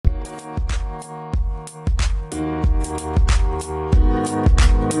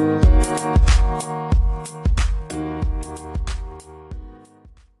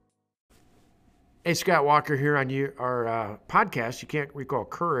Hey, Scott Walker here on our podcast, You Can't Recall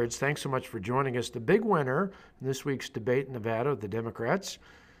Courage. Thanks so much for joining us. The big winner in this week's debate in Nevada with the Democrats,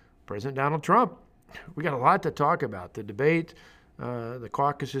 President Donald Trump. We got a lot to talk about. The debate, the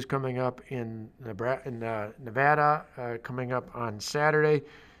caucus is coming up in Nevada, coming up on Saturday.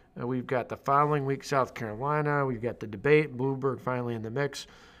 We've got the following week, South Carolina. We've got the debate, Bloomberg finally in the mix.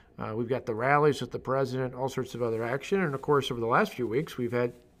 We've got the rallies with the president, all sorts of other action. And of course, over the last few weeks, we've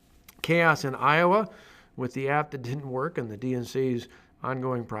had chaos in Iowa with the app that didn't work and the DNC's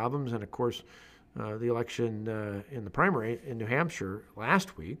ongoing problems. And of course, the election in the primary in New Hampshire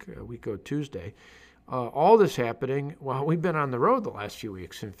last week, a week ago Tuesday. All this happening while we've been on the road the last few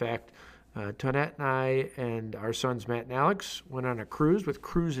weeks. In fact, Tonette and I and our sons Matt and Alex went on a cruise with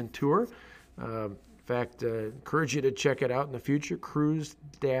Cruise and Tour. In fact, encourage you to check it out in the future,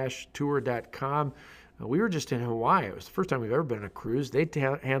 cruise-tour.com. We were just in Hawaii. It was the first time we've ever been on a cruise. They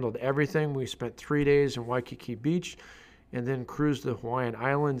handled everything. We spent 3 days in Waikiki Beach and then cruised the Hawaiian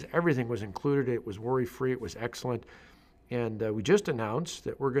Islands. Everything was included. It was worry-free. It was excellent. And we just announced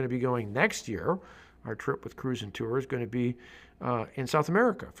that we're going to be going next year. Our trip with Cruise and Tour is going to be in South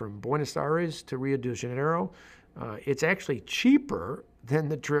America, from Buenos Aires to Rio de Janeiro. It's actually cheaper than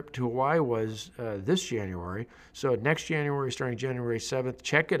the trip to Hawaii was this January. So next January, starting January 7th,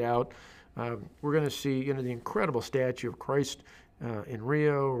 check it out. We're going to see, the incredible statue of Christ in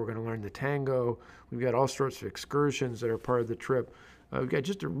Rio. We're going to learn the tango. We've got all sorts of excursions that are part of the trip. We've got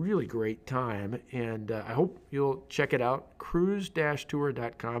just a really great time, and I hope you'll check it out,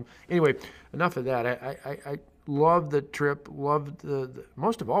 cruise-tour.com. Anyway, enough of that. I love the trip, loved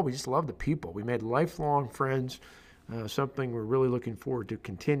most of all, we just love the people. We made lifelong friends, something we're really looking forward to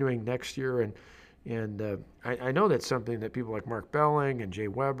continuing next year, and I know that's something that people like Mark Belling and Jay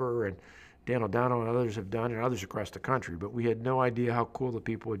Weber and Dan O'Donnell and others have done, and others across the country, but we had no idea how cool the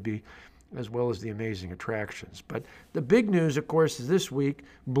people would be, as well as the amazing attractions. But the big news, of course, is this week,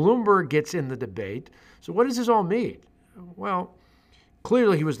 Bloomberg gets in the debate. So what does this all mean? Well,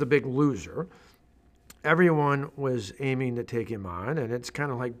 clearly he was the big loser. Everyone was aiming to take him on, and it's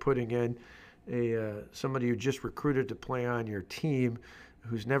kind of like putting in somebody you just recruited to play on your team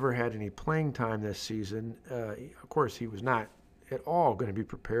who's never had any playing time this season. Of course, he was not at all going to be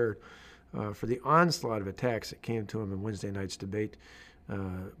prepared for the onslaught of attacks that came to him in Wednesday night's debate,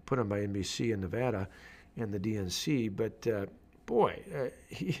 put on by NBC in Nevada and the DNC. But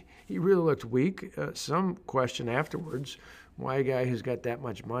he really looked weak. Some question afterwards why a guy who's got that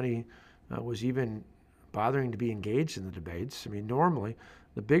much money was even bothering to be engaged in the debates. I mean, normally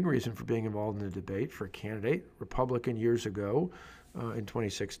the big reason for being involved in the debate for a candidate, Republican years ago in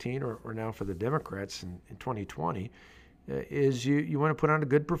 2016, or now for the Democrats in 2020, is you want to put on a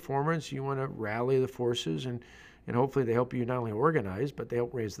good performance. You want to rally the forces, and hopefully they help you not only organize, but they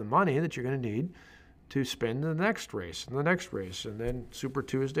help raise the money that you're going to need to spend the next race and the next race, and then Super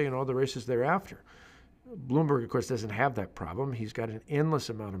Tuesday and all the races thereafter. Bloomberg, of course, doesn't have that problem. He's got an endless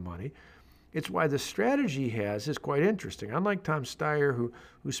amount of money. It's why the strategy he has is quite interesting. Unlike Tom Steyer, who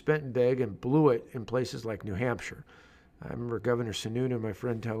spent big and blew it in places like New Hampshire. I remember Governor Sununu, my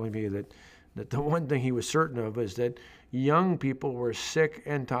friend, telling me that the one thing he was certain of is that young people were sick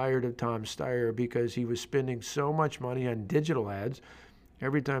and tired of Tom Steyer because he was spending so much money on digital ads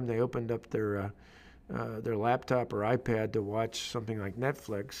every time they opened up their laptop or iPad to watch something like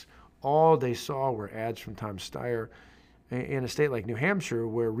Netflix. All they saw were ads from Tom Steyer. In a state like New Hampshire,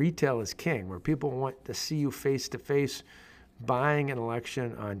 where retail is king, where people want to see you face-to-face buying an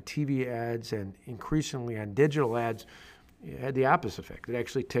election on TV ads and increasingly on digital ads, it had the opposite effect. It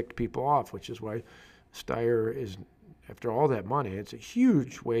actually ticked people off, which is why Steyer is, after all that money, it's a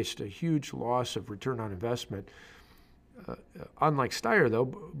huge waste, a huge loss of return on investment. Unlike Steyer, though,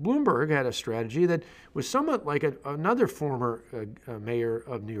 Bloomberg had a strategy that was somewhat like another former mayor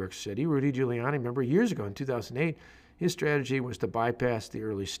of New York City, Rudy Giuliani. Remember, years ago in 2008, his strategy was to bypass the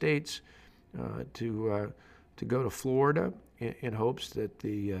early states, to go to Florida in hopes that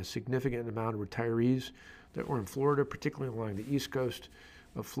the significant amount of retirees that were in Florida, particularly along the east coast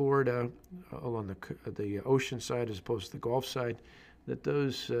of Florida, along the ocean side as opposed to the Gulf side, that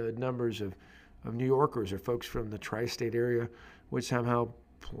those numbers of New Yorkers or folks from the tri-state area would somehow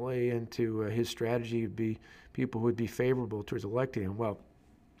play into his strategy, would be people who would be favorable towards electing him. Well,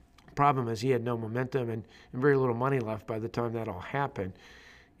 the problem is he had no momentum and very little money left by the time that all happened.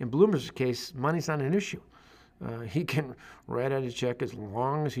 In Bloomberg's case, money's not an issue. He can write out a check as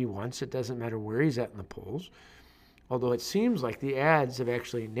long as he wants. It doesn't matter where he's at in the polls. Although it seems like the ads have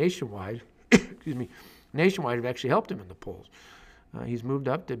actually nationwide have actually helped him in the polls. He's moved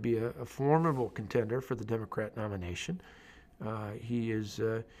up to be a formidable contender for the Democrat nomination. He is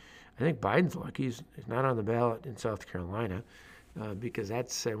I think Biden's lucky he's not on the ballot in South Carolina because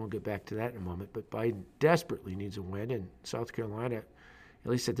that's, and we'll get back to that in a moment, but Biden desperately needs a win, and South Carolina, at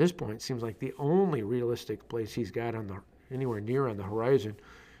least at this point, seems like the only realistic place he's got anywhere near on the horizon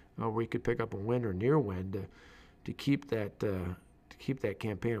where he could pick up a win or near win to keep that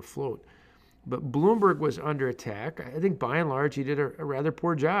campaign afloat. But Bloomberg was under attack. I think by and large he did a rather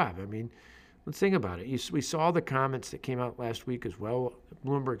poor job. I mean, let's think about it. We saw the comments that came out last week as well.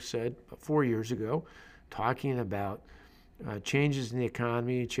 Bloomberg said 4 years ago, talking about changes in the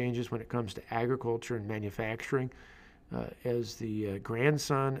economy, changes when it comes to agriculture and manufacturing. As the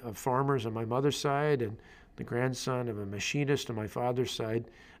grandson of farmers on my mother's side and the grandson of a machinist on my father's side,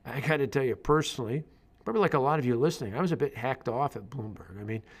 I got to tell you personally, probably like a lot of you listening, I was a bit hacked off at Bloomberg. I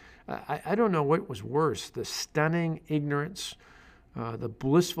mean, I don't know what was worse, the stunning ignorance, the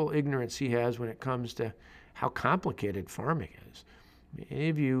blissful ignorance he has when it comes to how complicated farming is. Any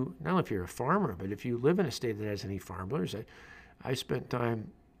of you, not only if you're a farmer, but if you live in a state that has any farmers, I spent time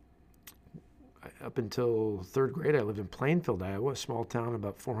up until third grade. I lived in Plainfield, Iowa, a small town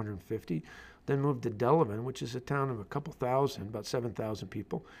about 450. Then moved to Delavan, which is a town of a couple thousand, about 7,000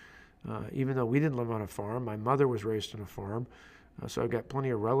 people. Even though we didn't live on a farm, my mother was raised on a farm. So I've got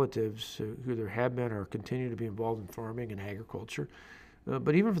plenty of relatives who either have been or continue to be involved in farming and agriculture.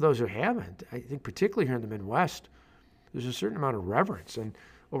 But even for those who haven't, I think particularly here in the Midwest, there's a certain amount of reverence. And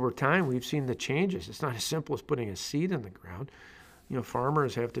over time, we've seen the changes. It's not as simple as putting a seed in the ground. You know,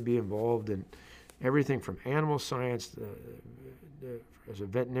 farmers have to be involved in everything from animal science as a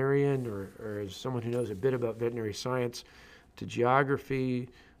veterinarian or as someone who knows a bit about veterinary science, to geography,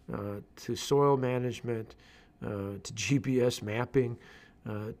 to soil management, to GPS mapping,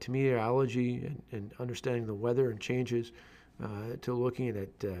 to meteorology and understanding the weather and changes, to looking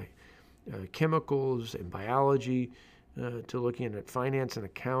at chemicals and biology, to looking at finance and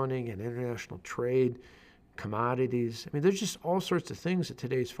accounting and international trade, commodities. I mean, there's just all sorts of things that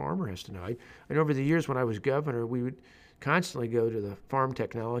today's farmer has to know. I know over the years when I was governor, we would constantly go to the farm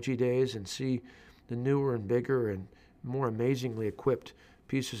technology days and see the newer and bigger and more amazingly equipped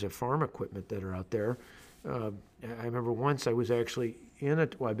pieces of farm equipment that are out there. I remember once I was actually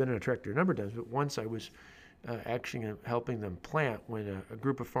I've been in a tractor a number of times, but once I was actually helping them plant when a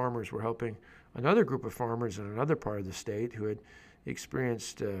group of farmers were helping another group of farmers in another part of the state who had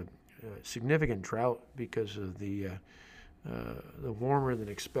experienced significant drought because of the warmer than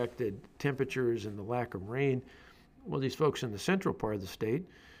expected temperatures and the lack of rain. Well, these folks in the central part of the state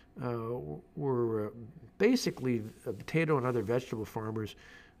were basically potato and other vegetable farmers.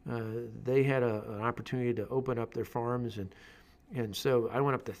 They had an opportunity to open up their farms, and so I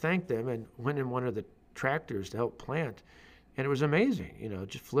went up to thank them and went in one of the tractors to help plant, and it was amazing. You know,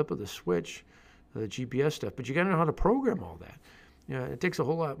 just flip of the switch, the GPS stuff. But you got to know how to program all that. You know, it takes a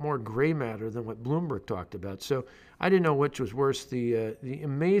whole lot more gray matter than what Bloomberg talked about. So I didn't know which was worse: the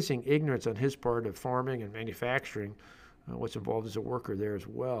amazing ignorance on his part of farming and manufacturing, what's involved as a worker there as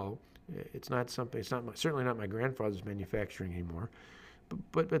well. It's not something. It's not certainly not my grandfather's manufacturing anymore.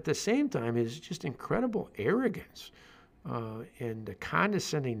 But at the same time, it's just incredible arrogance and a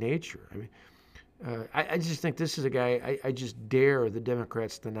condescending nature. I mean, I just think this is a guy, I just dare the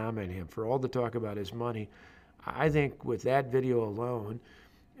Democrats to nominate him for all the talk about his money. I think with that video alone,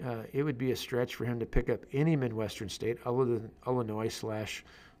 it would be a stretch for him to pick up any Midwestern state other than Illinois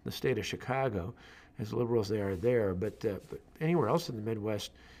 / the state of Chicago, as liberal as they are there. But anywhere else in the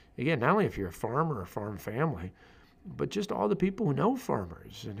Midwest, again, not only if you're a farmer or a farm family, but just all the people who know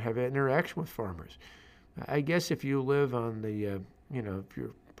farmers and have interaction with farmers. I guess if you live on the, if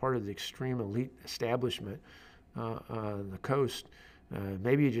you're part of the extreme elite establishment on the coast,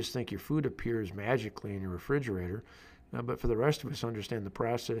 maybe you just think your food appears magically in your refrigerator. But for the rest of us, understand the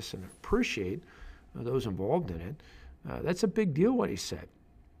process and appreciate those involved in it. That's a big deal, what he said.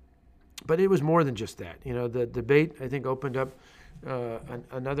 But it was more than just that. You know, the debate, I think, opened up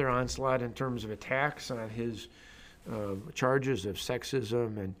another onslaught in terms of attacks on his charges of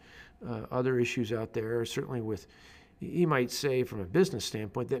sexism and other issues out there. Certainly with, you might say from a business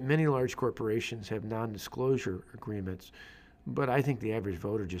standpoint, that many large corporations have non-disclosure agreements. But I think the average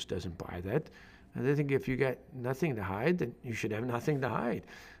voter just doesn't buy that. And I think if you got nothing to hide, then you should have nothing to hide.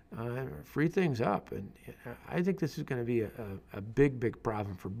 Free things up. And I think this is going to be a big, big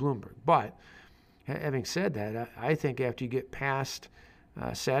problem for Bloomberg. But having said that, I think after you get past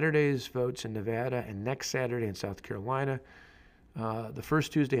Saturday's votes in Nevada and next Saturday in South Carolina, the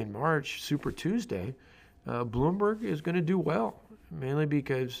first Tuesday in March, Super Tuesday, Bloomberg is going to do well, mainly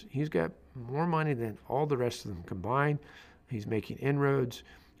because he's got more money than all the rest of them combined. He's making inroads.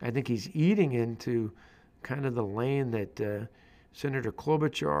 I think he's eating into kind of the lane that Senator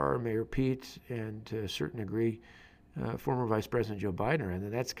Klobuchar, Mayor Pete, and to a certain degree, former Vice President Joe Biden are in.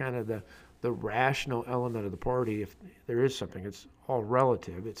 And that's kind of the rational element of the party. If there is something, it's all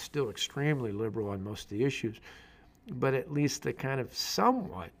relative. It's still extremely liberal on most of the issues, but at least the kind of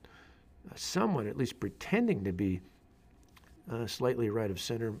somewhat at least pretending to be slightly right of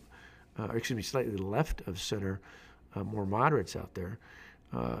center, slightly left of center, more moderates out there,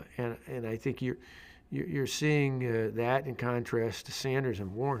 and I think you're seeing that in contrast to Sanders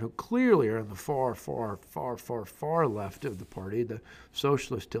and Warren, who clearly are on the far left of the party, the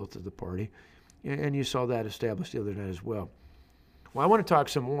socialist tilt of the party, and you saw that established the other night as well. Well, I want to talk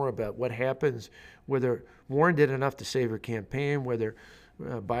some more about what happens, whether Warren did enough to save her campaign, whether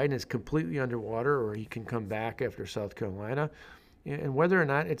Biden is completely underwater or he can come back after South Carolina, and whether or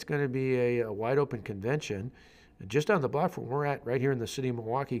not it's going to be a wide open convention just on the block from where we're at right here in the city of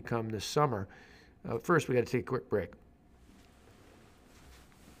Milwaukee come this summer. First, we got to take a quick break.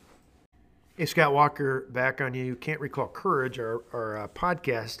 Hey, Scott Walker, back on You Can't Recall Courage, our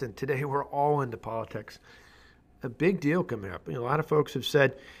podcast, and today we're all into politics. A big deal coming up. A lot of folks have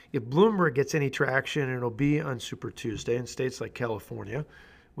said if Bloomberg gets any traction, it'll be on Super Tuesday in states like California,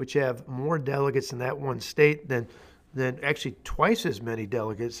 which have more delegates in that one state than actually twice as many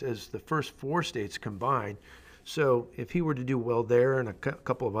delegates as the first 4 states combined. So if he were to do well there and a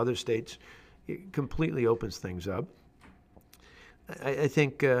couple of other states, it completely opens things up. I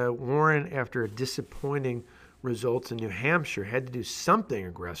think Warren, after a disappointing results in New Hampshire, had to do something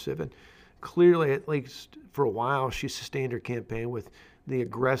aggressive. And clearly, at least for a while, she sustained her campaign with the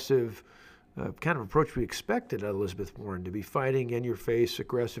aggressive kind of approach we expected Elizabeth Warren to be, fighting in your face,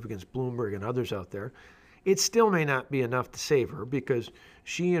 aggressive against Bloomberg and others out there. It still may not be enough to save her because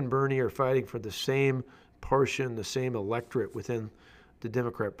she and Bernie are fighting for the same portion, the same electorate within the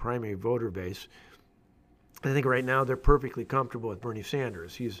Democrat primary voter base. I think right now they're perfectly comfortable with Bernie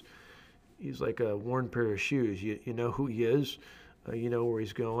Sanders. He's like a worn pair of shoes. You know who he is, you know where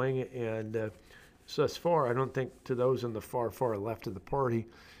he's going, and so thus far, I don't think to those on the far left of the party,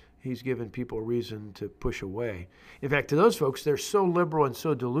 he's given people reason to push away. In fact, to those folks, they're so liberal and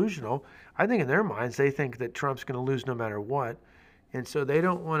so delusional. I think in their minds, they think that Trump's going to lose no matter what, and so they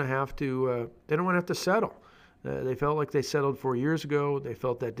don't want to have to. They don't want to have to settle. They felt like they settled 4 years ago. They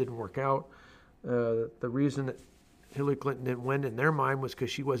felt that didn't work out. The reason that Hillary Clinton didn't win in their mind was because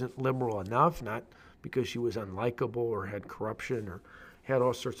she wasn't liberal enough, not because she was unlikable or had corruption or had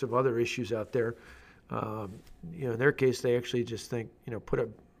all sorts of other issues out there. In their case, they actually just think, put up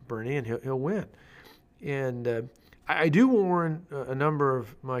Bernie and he'll win. And I do warn a number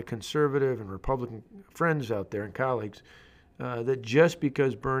of my conservative and Republican friends out there and colleagues that just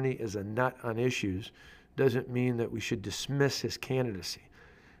because Bernie is a nut on issues doesn't mean that we should dismiss his candidacy.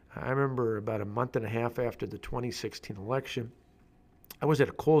 I remember about a month and a half after the 2016 election, I was at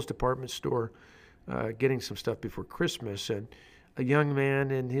a Kohl's department store getting some stuff before Christmas, and a young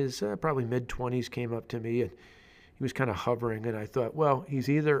man in his probably mid-20s came up to me, and he was kind of hovering, and I thought, well, he's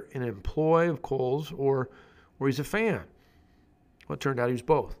either an employee of Kohl's or he's a fan. Well, it turned out he was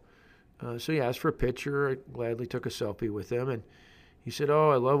both. So he asked for a picture. I gladly took a selfie with him, and he said,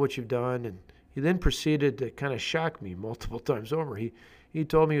 "Oh, I love what you've done." And he then proceeded to kind of shock me multiple times over. He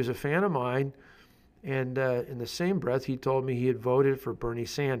told me he was a fan of mine, and in the same breath, he told me he had voted for Bernie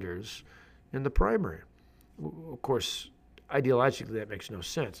Sanders in the primary. Of course, ideologically, that makes no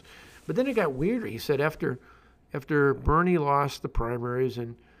sense. But then it got weirder. He said after Bernie lost the primaries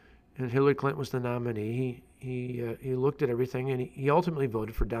and Hillary Clinton was the nominee, he looked at everything and he ultimately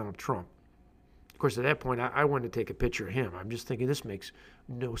voted for Donald Trump. Of course, at that point, I wanted to take a picture of him. I'm just thinking this makes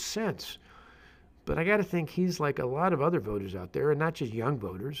no sense. But I got to think he's like a lot of other voters out there, and not just young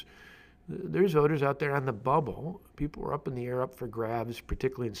voters. There's voters out there on the bubble. People are up in the air, up for grabs,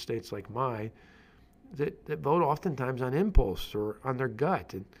 particularly in states like mine, that vote oftentimes on impulse or on their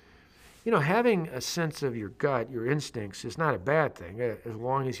gut. And, having a sense of your gut, your instincts, is not a bad thing, as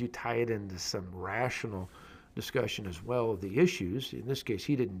long as you tie it into some rational discussion as well of the issues. In this case,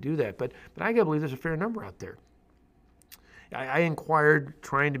 he didn't do that. But I gotta believe there's a fair number out there. I inquired,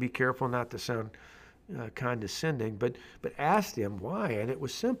 trying to be careful not to sound condescending, but asked him why, and it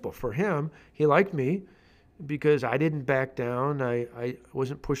was simple. For him, he liked me because I didn't back down. I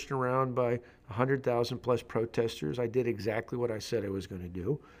wasn't pushed around by 100,000 plus protesters. I did exactly what I said I was going to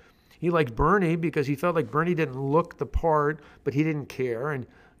do. He liked Bernie because he felt like Bernie didn't look the part, but he didn't care, and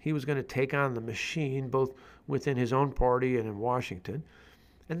he was going to take on the machine both within his own party and in Washington.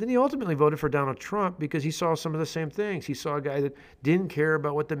 And then he ultimately voted for Donald Trump because he saw some of the same things. He saw a guy that didn't care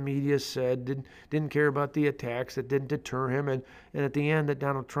about what the media said, didn't care about the attacks, that didn't deter him, and at the end that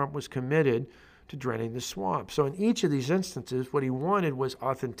Donald Trump was committed to draining the swamp. So in each of these instances, what he wanted was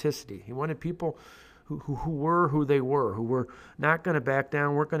authenticity. He wanted people who were who they were, who were not going to back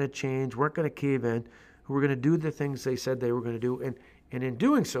down, weren't going to change, weren't going to cave in, who were going to do the things they said they were going to do, and in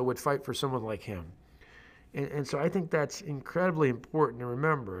doing so would fight for someone like him. And so I think that's incredibly important to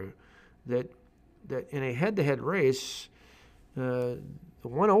remember that in a head-to-head race, the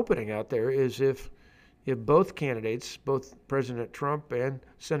one opening out there is if both candidates, both President Trump and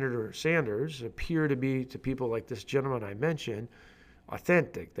Senator Sanders, appear to be, to people like this gentleman I mentioned,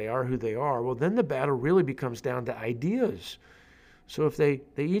 authentic, they are who they are, well, then the battle really becomes down to ideas. So if they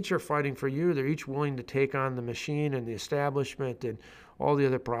each are fighting for you, they're each willing to take on the machine and the establishment and all the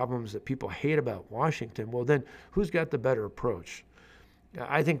other problems that people hate about Washington, well, then who's got the better approach?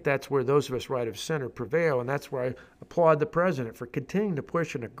 I think that's where those of us right of center prevail, and that's where I applaud the president for continuing to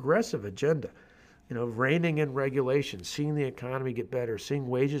push an aggressive agenda, reining in regulations, seeing the economy get better, seeing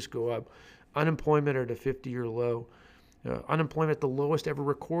wages go up, unemployment at a 50-year low, unemployment the lowest ever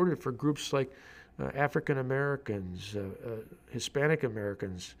recorded for groups like African Americans, Hispanic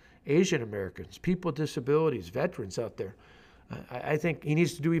Americans, Asian Americans, people with disabilities, veterans out there. I think he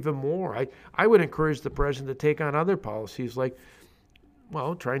needs to do even more. I would encourage the president to take on other policies like,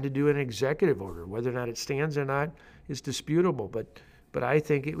 trying to do an executive order. Whether or not it stands or not is disputable, but I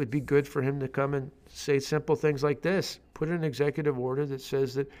think it would be good for him to come and say simple things like this. Put an executive order that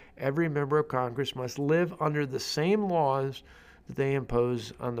says that every member of Congress must live under the same laws that they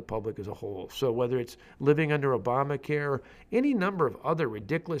impose on the public as a whole. So whether it's living under Obamacare or any number of other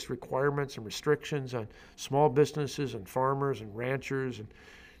ridiculous requirements and restrictions on small businesses and farmers and ranchers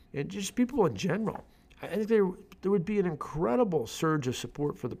and just people in general, I think there would be an incredible surge of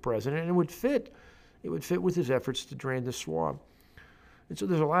support for the president, and it would fit with his efforts to drain the swamp. And so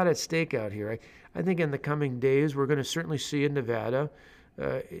there's a lot at stake out here. I think in the coming days, we're going to certainly see in Nevada,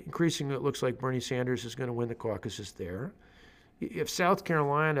 increasingly it looks like Bernie Sanders is going to win the caucuses there. If South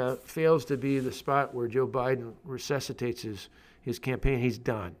Carolina fails to be the spot where Joe Biden resuscitates his campaign, he's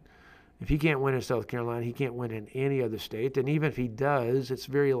done. If he can't win in South Carolina, he can't win in any other state. And even if he does, it's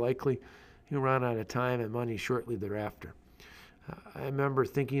very likely he'll run out of time and money shortly thereafter. I remember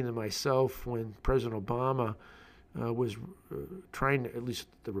thinking to myself when President Obama was trying to, at least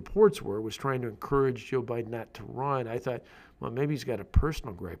the reports were, was trying to encourage Joe Biden not to run, I thought, well, maybe he's got a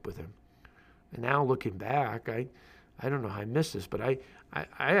personal gripe with him. And now looking back, I don't know how I missed this, but I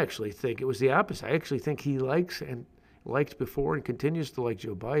actually think it was the opposite. I actually think he likes and liked before and continues to like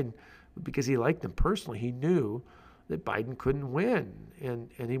Joe Biden because he liked him personally. He knew that Biden couldn't win, and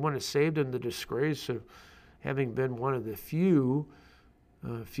he wanted to save him the disgrace of having been one of the few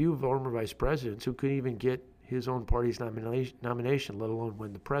former vice presidents who couldn't even get his own party's nomination, let alone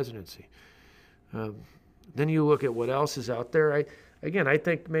win the presidency. Then you look at what else is out there. I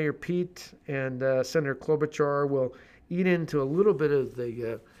think Mayor Pete and Senator Klobuchar will eat into a little bit of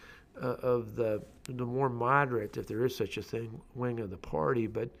the more moderate, if there is such a thing, wing of the party,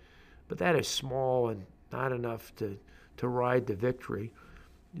 but that is small and not enough to ride the victory.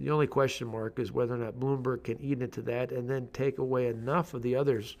 The only question mark is whether or not Bloomberg can eat into that and then take away enough of the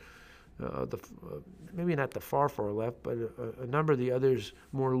others, maybe not the far left, but a number of the others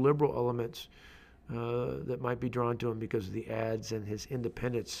more liberal elements that might be drawn to him because of the ads and his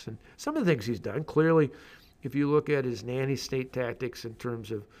independence and some of the things he's done. Clearly, if you look at his nanny state tactics in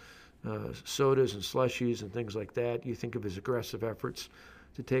terms of sodas and slushies and things like that, you think of his aggressive efforts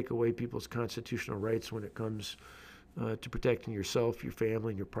to take away people's constitutional rights when it comes to protecting yourself, your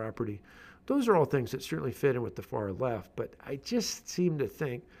family, and your property. Those are all things that certainly fit in with the far left, but I just seem to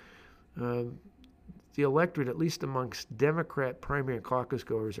think the electorate, at least amongst Democrat primary and caucus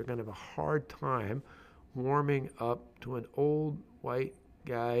goers, are going to have a hard time warming up to an old white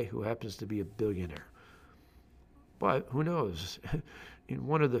guy who happens to be a billionaire. But who knows? In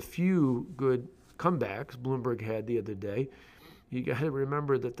one of the few good comebacks Bloomberg had the other day, you got to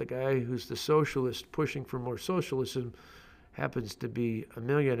remember that the guy who's the socialist pushing for more socialism happens to be a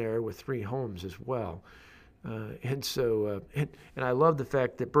millionaire with 3 homes as well. And I love the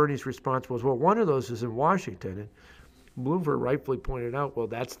fact that Bernie's response was, well, one of those is in Washington. And Bloomberg rightfully pointed out, well,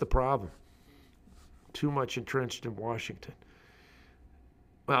 that's the problem. Too much entrenched in Washington.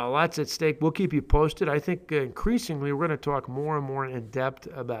 Well, lots at stake. We'll keep you posted. I think increasingly we're going to talk more and more in depth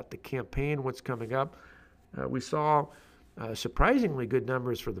about the campaign, what's coming up. We saw surprisingly good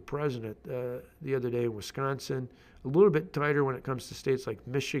numbers for the president the other day in Wisconsin, a little bit tighter when it comes to states like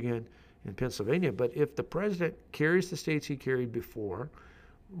Michigan and Pennsylvania. But if the president carries the states he carried before,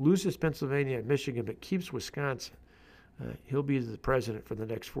 loses Pennsylvania and Michigan, but keeps Wisconsin, he'll be the president for the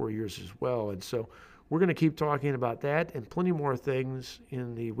next 4 years as well. And so we're going to keep talking about that and plenty more things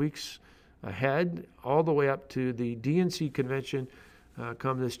in the weeks ahead, all the way up to the DNC convention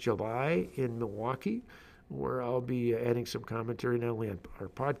come this July in Milwaukee, where I'll be adding some commentary not only on our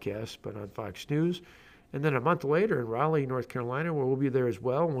podcast, but on Fox News. And then a month later in Raleigh, North Carolina, where we'll be there as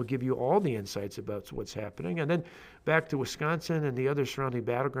well, and we'll give you all the insights about what's happening. And then back to Wisconsin and the other surrounding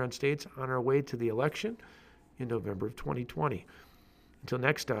battleground states on our way to the election in November of 2020. Until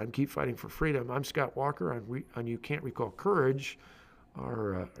next time, keep fighting for freedom. I'm Scott Walker on You Can't Recall Courage,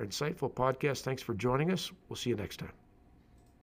 our insightful podcast. Thanks for joining us. We'll see you next time.